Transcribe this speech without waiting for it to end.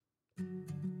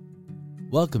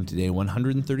Welcome to day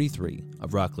 133 of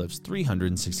Rockcliffe's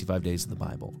 365 Days of the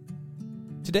Bible.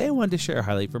 Today I wanted to share a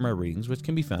highlight from our readings, which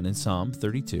can be found in Psalm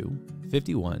 32,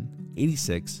 51,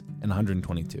 86, and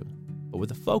 122, but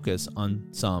with a focus on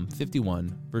Psalm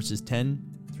 51, verses 10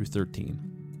 through 13.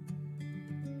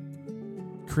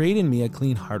 Create in me a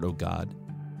clean heart, O God,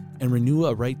 and renew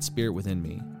a right spirit within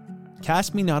me.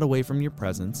 Cast me not away from your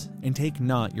presence, and take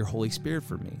not your Holy Spirit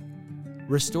from me.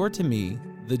 Restore to me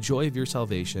the joy of your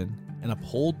salvation, and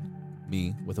uphold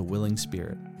me with a willing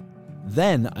spirit.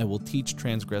 Then I will teach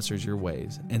transgressors your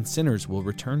ways, and sinners will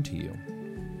return to you.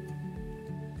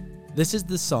 This is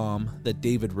the psalm that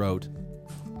David wrote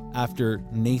after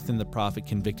Nathan the prophet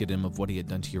convicted him of what he had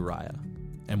done to Uriah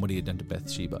and what he had done to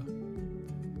Bathsheba.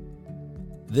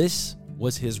 This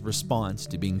was his response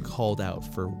to being called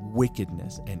out for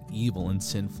wickedness and evil and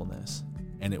sinfulness.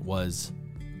 And it was,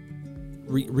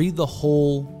 read the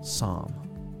whole psalm.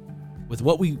 With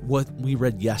what we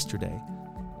read yesterday,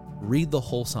 read the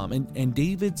whole psalm. And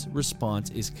David's response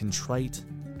is contrite,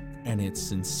 and it's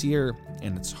sincere,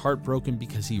 and it's heartbroken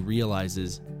because he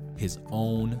realizes his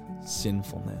own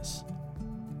sinfulness.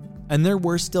 And there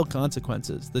were still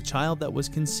consequences. The child that was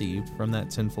conceived from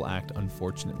that sinful act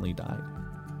unfortunately died.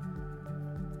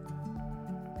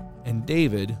 And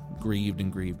David grieved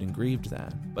and grieved and grieved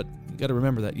that. But you got to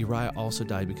remember that Uriah also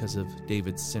died because of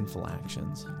David's sinful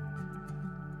actions.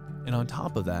 And on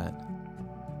top of that,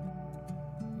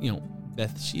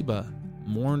 Bathsheba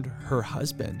mourned her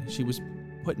husband. She was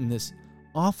put in this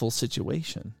awful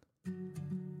situation.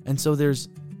 And so there's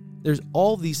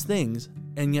all these things,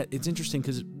 and yet it's interesting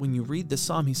because when you read the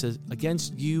psalm, he says,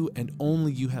 against you and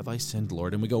only you have I sinned,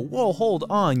 Lord. And we go, whoa, hold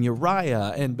on,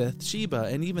 Uriah and Bathsheba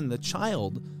and even the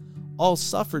child all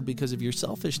suffered because of your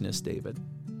selfishness, David.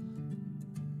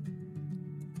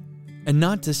 And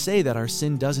not to say that our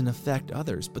sin doesn't affect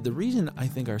others, but the reason I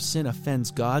think our sin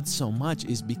offends God so much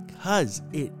is because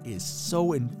it is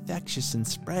so infectious and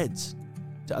spreads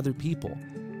to other people.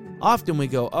 Often we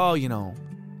go,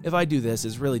 if I do this,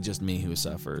 it's really just me who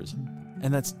suffers.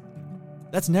 And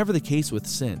that's never the case with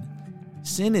sin.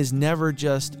 Sin is never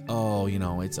just,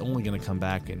 it's only going to come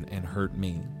back and hurt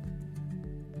me.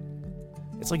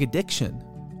 It's like addiction.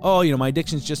 My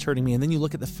addiction's just hurting me. And then you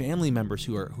look at the family members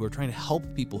who are trying to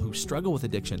help people who struggle with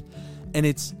addiction. And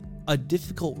it's a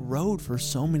difficult road for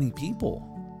so many people.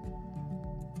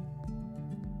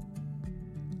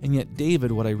 And yet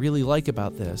David, what I really like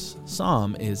about this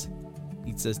psalm is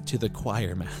he says to the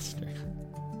choir master.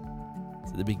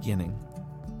 It's at the beginning.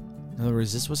 In other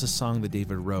words, this was a song that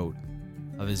David wrote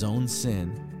of his own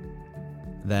sin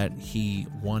that he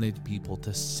wanted people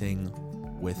to sing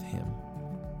with him.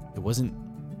 It wasn't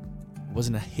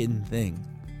a hidden thing.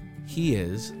 He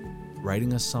is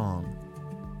writing a song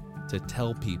to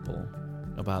tell people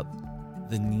about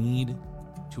the need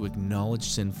to acknowledge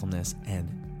sinfulness and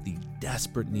the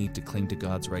desperate need to cling to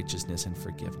God's righteousness and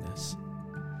forgiveness.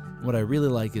 What I really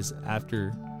like is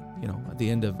after, at the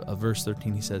end of verse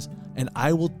 13, he says, and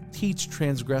I will teach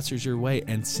transgressors your way,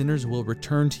 and sinners will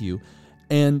return to you.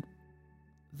 And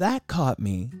that caught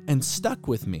me and stuck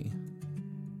with me.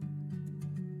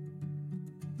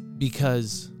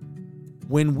 Because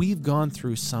when we've gone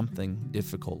through something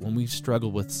difficult, when we've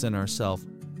struggled with sin ourselves,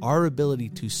 our ability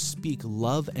to speak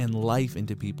love and life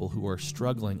into people who are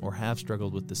struggling or have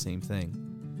struggled with the same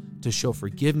thing, to show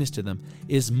forgiveness to them,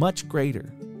 is much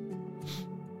greater.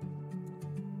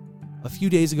 A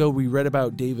few days ago, we read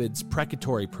about David's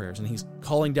precatory prayers, and he's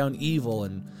calling down evil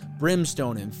and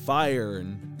brimstone and fire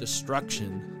and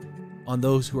destruction on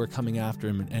those who are coming after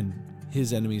him and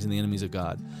his enemies and the enemies of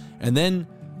God. And then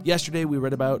yesterday, we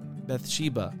read about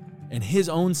Bathsheba and his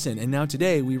own sin. And now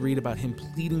today, we read about him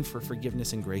pleading for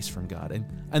forgiveness and grace from God.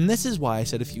 And this is why I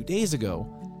said a few days ago,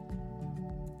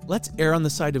 let's err on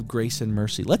the side of grace and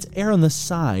mercy. Let's err on the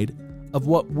side of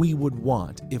what we would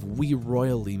want if we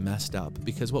royally messed up.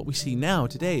 Because what we see now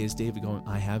today is David going,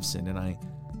 I have sinned, and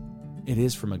it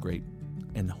is from a great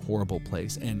and horrible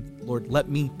place. And Lord, let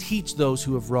me teach those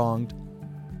who have wronged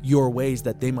your ways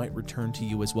that they might return to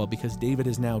you as well. Because David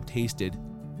has now tasted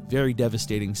very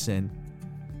devastating sin.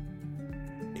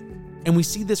 And we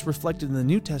see this reflected in the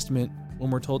New Testament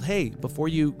when we're told, hey, before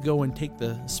you go and take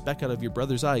the speck out of your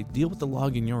brother's eye, deal with the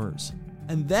log in yours,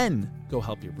 and then go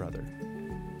help your brother.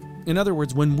 In other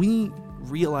words, when we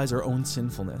realize our own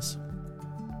sinfulness,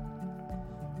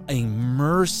 a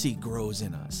mercy grows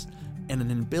in us, and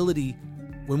an ability,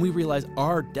 when we realize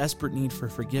our desperate need for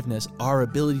forgiveness, our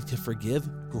ability to forgive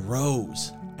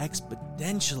grows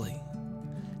exponentially.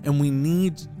 And we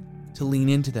need to lean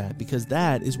into that, because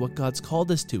that is what God's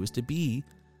called us to, is to be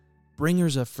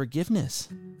bringers of forgiveness,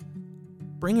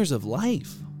 bringers of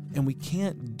life, And we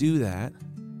can't do that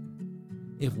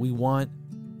if we want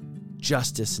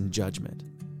justice and judgment.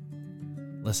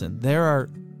 Listen, there are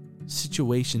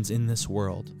situations in this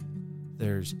world,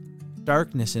 there's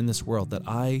darkness in this world that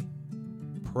I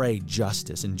pray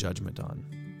justice and judgment on.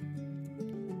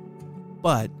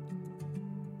 But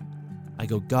I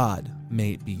go, God,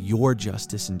 may it be your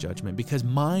justice and judgment, because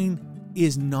mine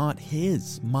is not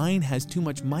his. Mine has too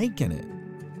much Mike in it.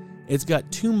 It's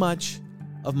got too much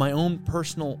of my own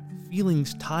personal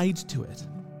feelings tied to it.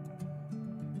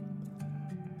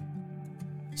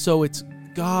 So it's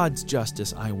God's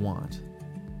justice I want.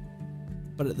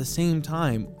 But at the same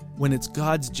time, when it's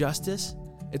God's justice,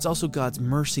 it's also God's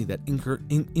mercy that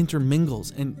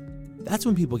intermingles. And that's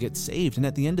when people get saved. And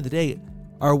at the end of the day,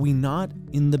 are we not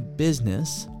in the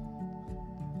business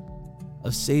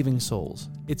of saving souls?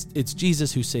 It's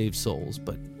Jesus who saves souls,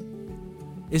 but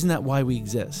isn't that why we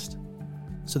exist?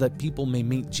 So that people may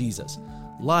meet Jesus.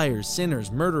 Liars,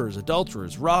 sinners, murderers,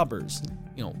 adulterers, robbers,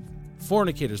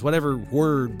 fornicators, whatever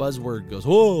buzzword goes,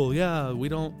 oh yeah, we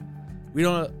don't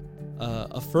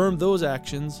affirm those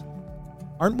actions.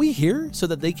 Aren't we here so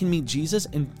that they can meet Jesus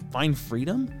and find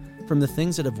freedom from the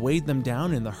things that have weighed them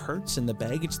down and the hurts and the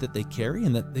baggage that they carry,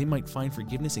 and that they might find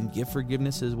forgiveness and give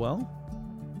forgiveness as well?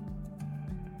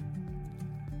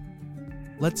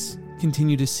 Let's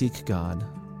continue to seek God.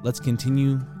 Let's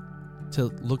continue to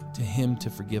look to him to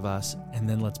forgive us, and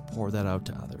then let's pour that out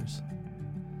to others.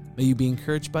 May you be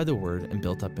encouraged by the word and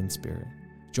built up in spirit.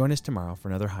 Join us tomorrow for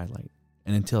another highlight.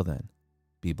 And until then,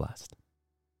 be blessed.